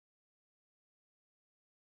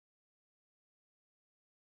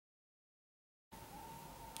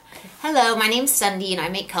Hello, my name's Sunde and I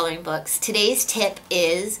make coloring books. Today's tip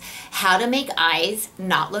is how to make eyes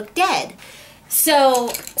not look dead. So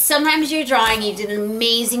sometimes you're drawing, you did an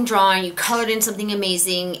amazing drawing, you colored in something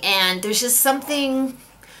amazing, and there's just something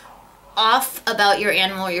off about your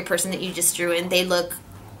animal or your person that you just drew in. They look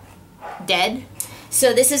dead.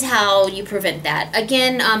 So this is how you prevent that.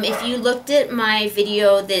 Again, if you looked at my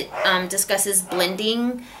video that discusses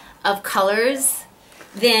blending of colors,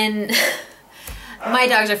 then my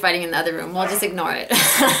dogs are fighting in the other room. We'll just ignore it.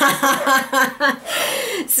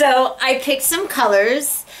 So I picked some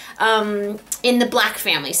colors in the black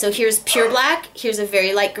family. So here's pure black, here's a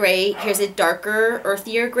very light gray, here's a darker,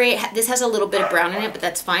 earthier gray. This has a little bit of brown in it, but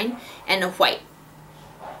that's fine, and a white.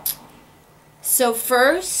 So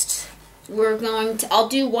first, I'll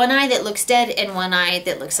do one eye that looks dead and one eye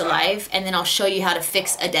that looks alive, and then I'll show you how to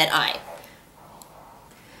fix a dead eye.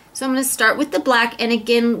 So I'm going to start with the black, and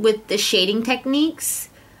again with the shading techniques,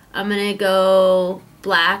 I'm going to go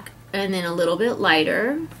black and then a little bit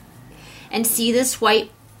lighter. And see this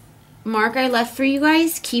white mark I left for you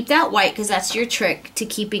guys? Keep that white because that's your trick to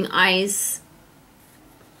keeping eyes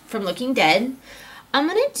from looking dead. I'm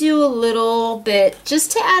going to do a little bit,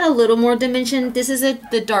 just to add a little more dimension. This is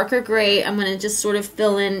the darker gray. I'm going to just sort of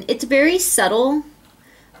fill in. It's very subtle,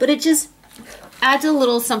 but it just adds a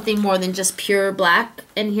little something more than just pure black.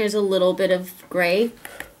 And here's a little bit of gray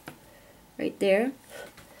right there.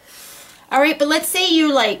 Alright, but let's say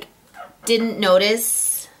you didn't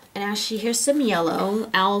notice. And actually here's some yellow.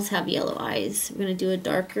 Owls have yellow eyes. We're going to do a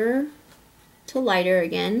darker to lighter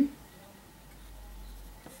again.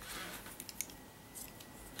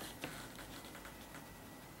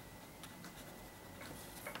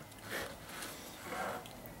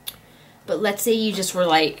 But let's say you just were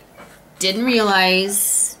didn't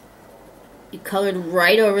realize, you colored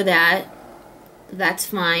right over that. That's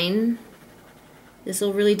fine. This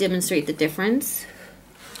will really demonstrate the difference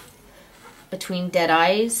between dead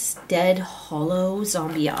eyes, dead, hollow,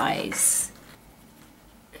 zombie eyes.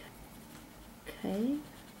 Okay.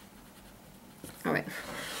 Alright.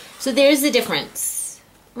 So there's the difference.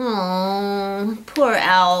 Oh, poor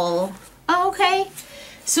owl. Oh, okay.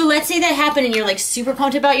 So let's say that happened and you're super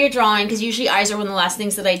pumped about your drawing, because usually eyes are one of the last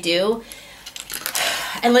things that I do.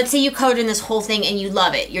 And let's say you colored in this whole thing and you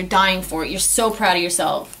love it. You're dying for it. You're so proud of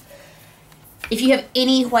yourself. If you have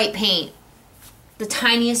any white paint, the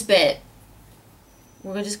tiniest bit,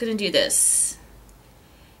 we're just going to do this.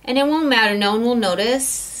 And it won't matter. No one will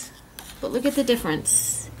notice. But look at the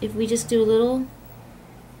difference. If we just do a little.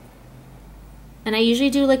 And I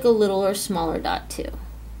usually do a little or smaller dot too.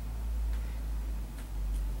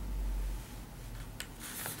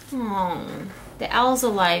 Oh, the owl's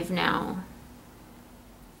alive now.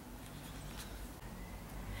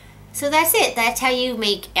 So that's it. That's how you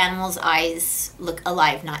make animals' eyes look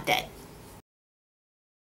alive, not dead.